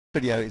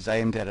Video is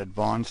aimed at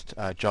advanced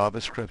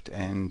JavaScript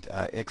and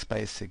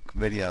XBasic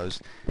videos,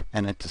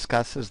 and it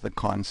discusses the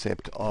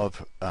concept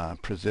of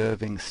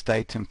preserving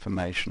state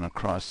information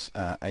across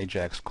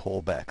AJAX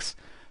callbacks.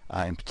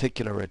 In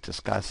particular, it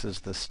discusses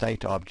the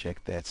state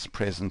object that's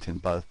present in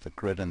both the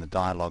grid and the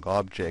dialog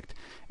object,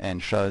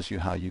 and shows you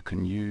how you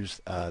can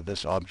use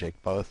this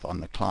object both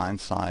on the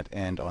client side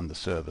and on the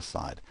server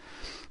side.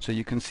 So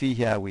you can see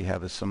here we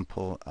have a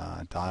simple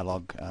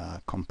dialog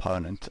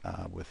component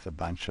with a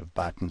bunch of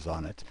buttons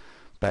on it.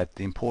 But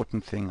the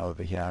important thing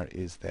over here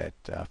is that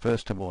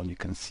first of all, you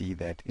can see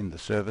that in the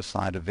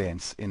server-side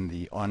events, in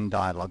the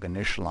onDialog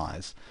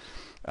initialize,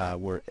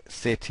 we're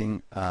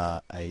setting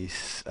a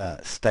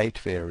state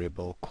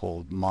variable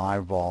called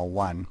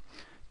myvar1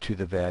 to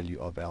the value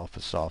of alpha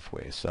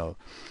software. So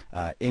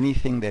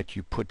anything that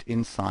you put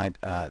inside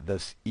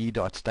this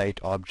e.state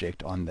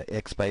object on the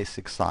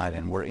XBasic side,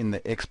 and we're in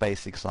the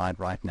XBasic side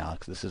right now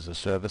because this is a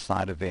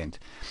server-side event,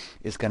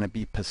 is going to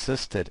be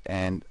persisted,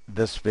 and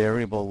this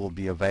variable will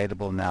be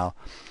available now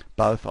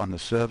both on the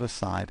server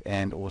side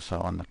and also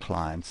on the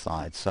client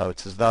side. So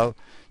it's as though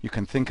you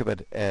can think of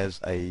it as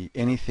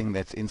anything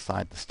that's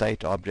inside the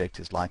state object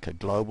is like a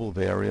global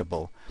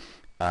variable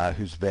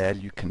whose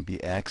value can be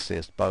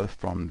accessed both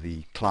from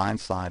the client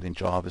side in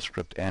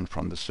JavaScript and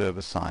from the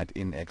server side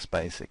in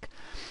XBasic.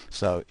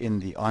 So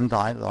in the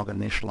onDialog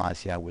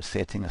initialize here, we're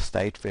setting a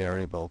state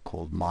variable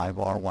called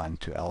myvar1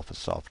 to alpha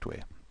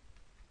software.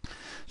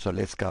 So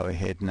let's go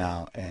ahead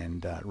now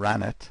and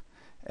run it.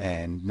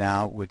 And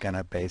now we're going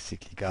to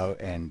basically go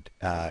and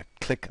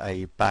click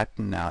a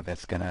button now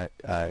that's going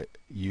to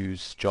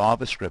use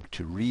JavaScript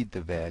to read the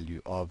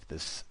value of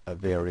this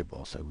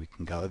variable. So we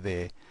can go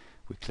there,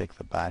 we click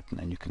the button,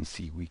 and you can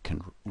see we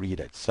can read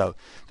it. So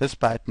this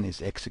button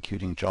is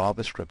executing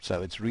JavaScript,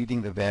 so it's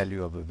reading the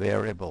value of a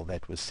variable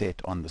that was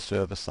set on the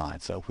server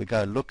side. So if we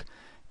go look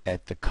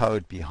at the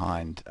code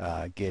behind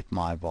get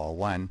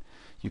myvar1,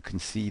 you can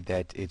see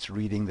that it's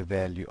reading the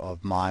value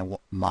of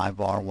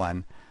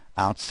myvar1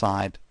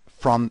 outside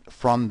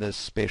from this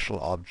special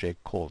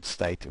object called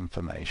state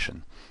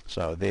information.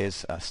 So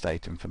there's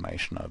state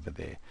information over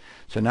there.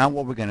 So now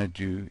what we're going to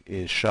do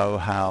is show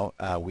how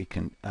we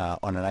can,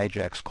 on an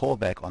AJAX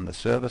callback on the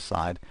server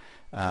side,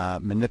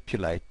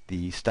 manipulate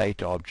the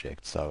state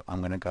object. So I'm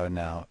going to go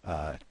now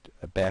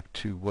back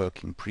to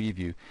working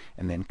preview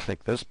and then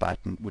click this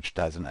button, which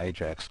does an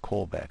AJAX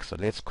callback. So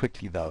let's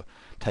quickly though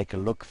take a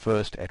look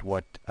first at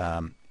what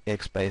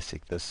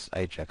XBasic this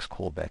AJAX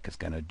callback is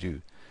going to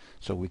do.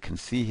 So we can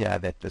see here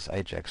that this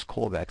AJAX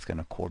callback is going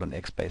to call an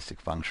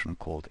XBasic function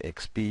called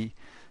XB,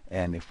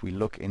 and if we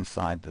look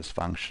inside this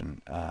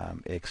function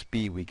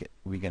XB,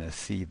 we're going to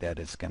see that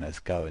it's going to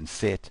go and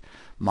set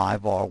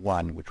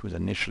myvar1, which was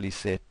initially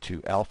set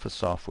to alpha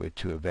software,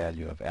 to a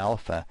value of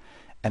alpha,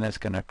 and it's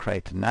going to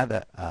create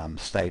another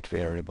state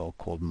variable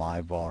called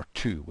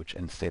myvar2, which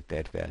and set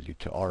that value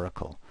to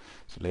Oracle.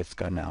 So let's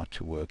go now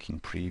to working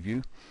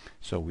preview.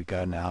 So we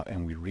go now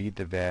and we read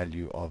the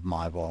value of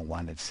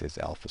myvar1. It says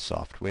alpha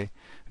software.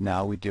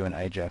 Now we do an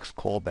AJAX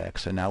callback.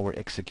 So now we're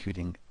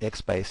executing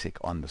XBasic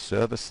on the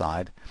server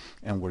side,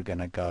 and we're going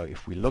to go,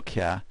 if we look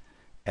here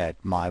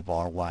at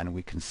myvar1,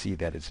 we can see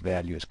that its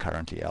value is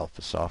currently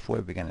alpha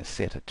software. We're going to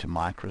set it to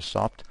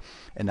Microsoft,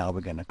 and now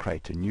we're going to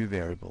create a new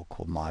variable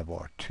called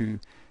myvar2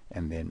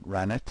 and then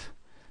run it.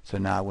 So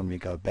now when we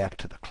go back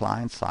to the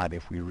client side,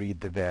 if we read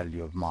the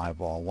value of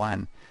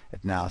myvar1,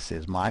 it now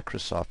says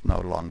Microsoft, no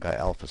longer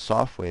alpha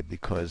software,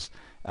 because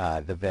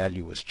the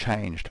value was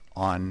changed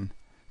on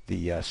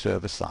the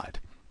server side.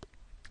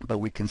 But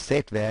we can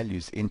set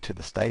values into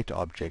the state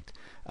object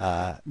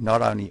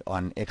not only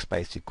on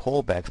XBasic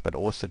callbacks, but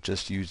also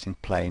just using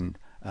plain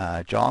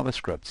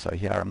JavaScript. So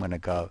here I'm going to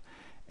go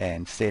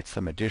and set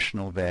some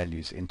additional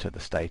values into the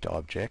state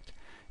object,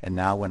 and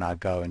now when I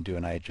go and do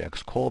an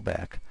AJAX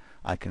callback,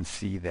 I can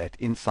see that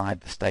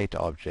inside the state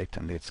object,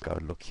 and let's go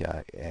look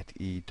here at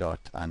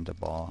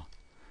e._state,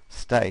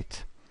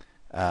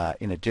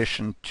 in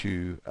addition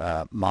to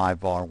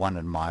myvar1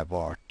 and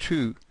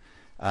myvar2,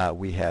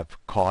 we have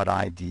card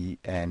ID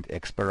and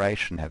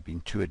expiration have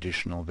been two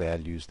additional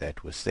values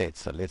that were set.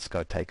 So let's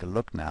go take a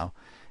look now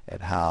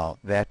at how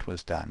that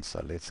was done.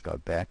 So let's go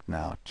back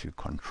now to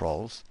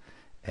controls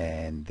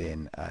and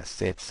then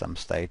set some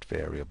state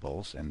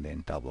variables, and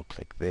then double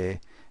click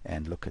there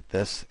and look at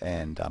this,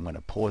 and I'm going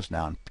to pause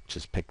now and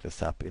just pick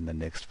this up in the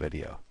next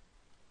video.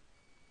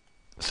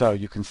 So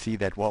you can see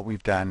that what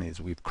we've done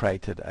is we've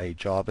created a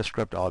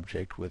JavaScript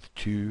object with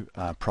two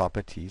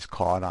properties,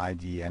 card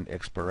ID and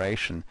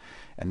expiration,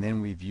 and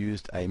then we've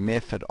used a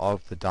method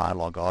of the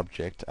dialog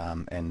object,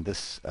 and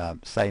this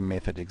same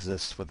method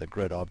exists for the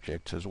grid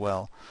object as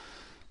well,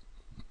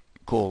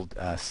 called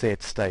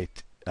set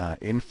state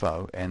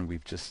info, and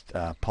we've just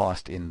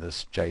passed in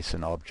this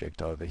JSON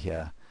object over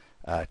here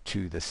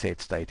to the set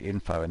state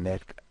info, and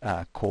that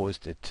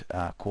caused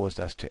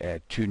us to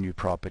add two new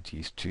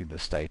properties to the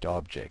state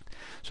object.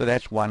 So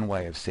that's one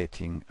way of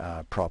setting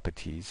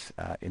properties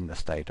in the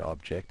state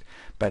object.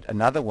 But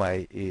another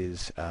way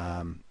is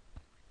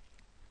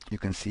you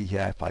can see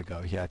here, if I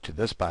go here to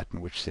this button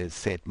which says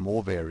set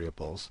more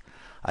variables,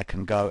 I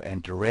can go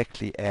and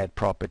directly add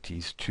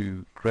properties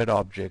to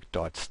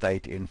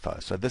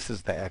gridObject.stateInfo. So this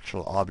is the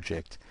actual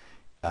object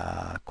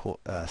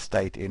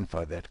state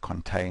info that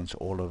contains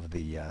all of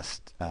the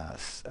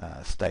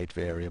state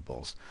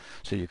variables.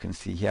 So you can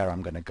see here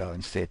I'm going to go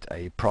and set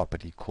a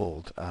property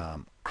called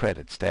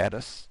credit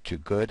status to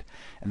good,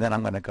 and then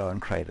I'm going to go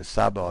and create a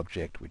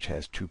sub-object which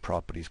has two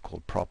properties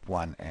called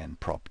prop1 and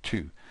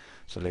prop2.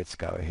 So let's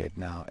go ahead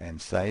now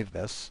and save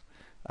this.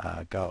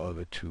 Go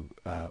over to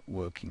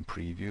working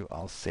preview.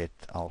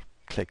 I'll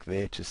click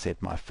there to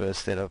set my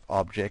first set of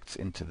objects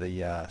into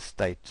the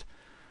state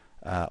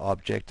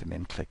object, and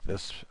then click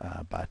this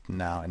button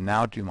now, and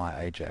now do my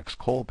Ajax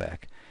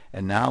callback.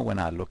 And now when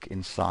I look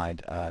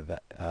inside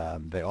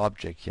the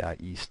object here,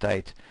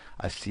 eState,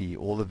 I see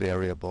all the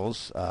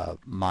variables,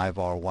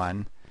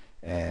 myvar1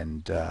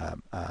 and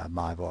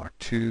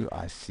myvar2.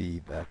 I see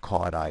the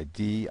card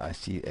ID, I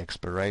see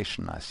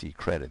expiration, I see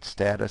credit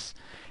status,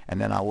 and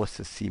then I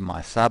also see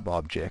my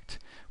sub-object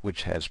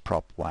which has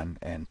prop1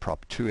 and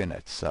prop2 in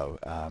it. So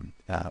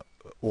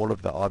all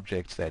of the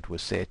objects that were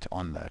set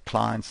on the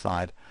client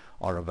side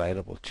are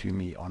available to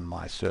me on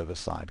my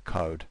server-side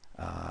code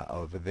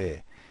over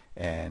there.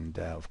 And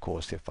of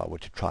course, if I were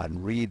to try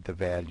and read the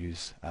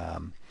values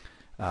on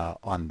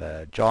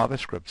the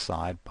JavaScript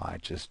side by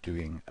just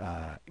doing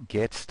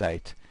get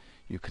state,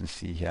 you can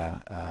see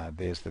here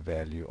there's the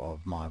value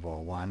of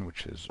myvar1,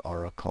 which is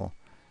Oracle,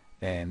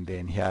 and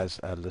then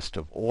here's a list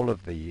of all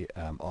of the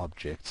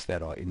objects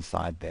that are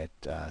inside that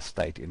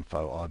state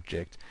info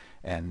object.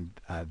 And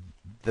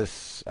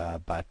this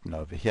button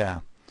over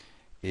here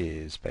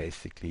is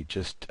basically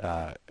just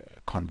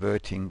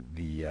converting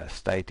the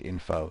state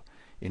info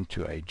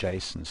into a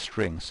JSON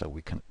string so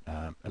we can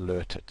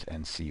alert it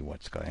and see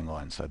what's going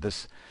on. So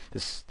this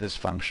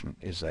function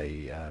is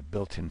a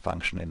built-in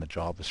function in the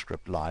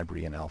JavaScript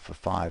library in Alpha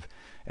 5,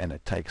 and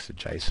it takes a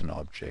JSON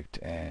object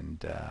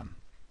and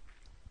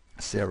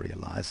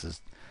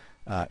serializes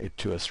it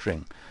to a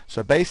string.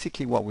 So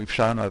basically what we've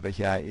shown over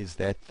here is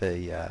that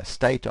the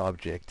state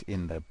object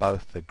in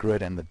both the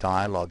grid and the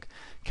dialog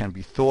can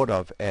be thought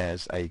of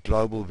as a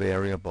global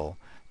variable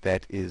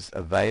that is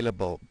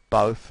available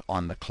both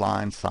on the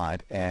client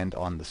side and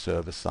on the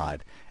server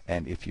side.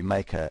 And if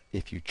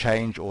you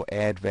change or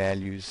add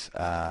values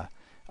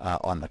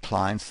on the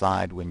client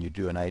side when you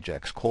do an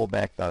Ajax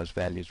callback, those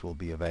values will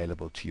be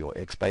available to your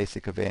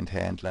XBasic event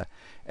handler.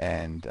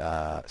 And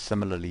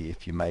similarly,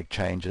 if you make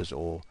changes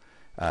or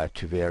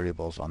to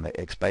variables on the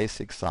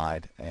XBasic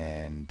side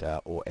and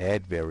or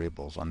add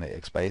variables on the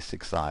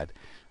XBasic side,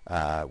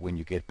 when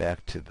you get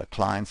back to the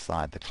client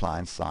side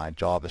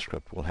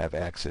JavaScript will have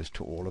access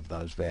to all of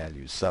those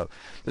values. So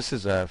this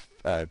is a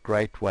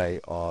great way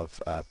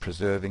of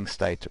preserving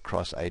state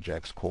across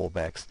Ajax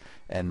callbacks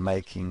and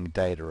making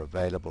data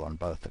available on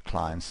both the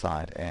client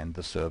side and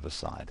the server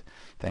side.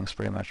 Thanks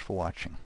very much for watching.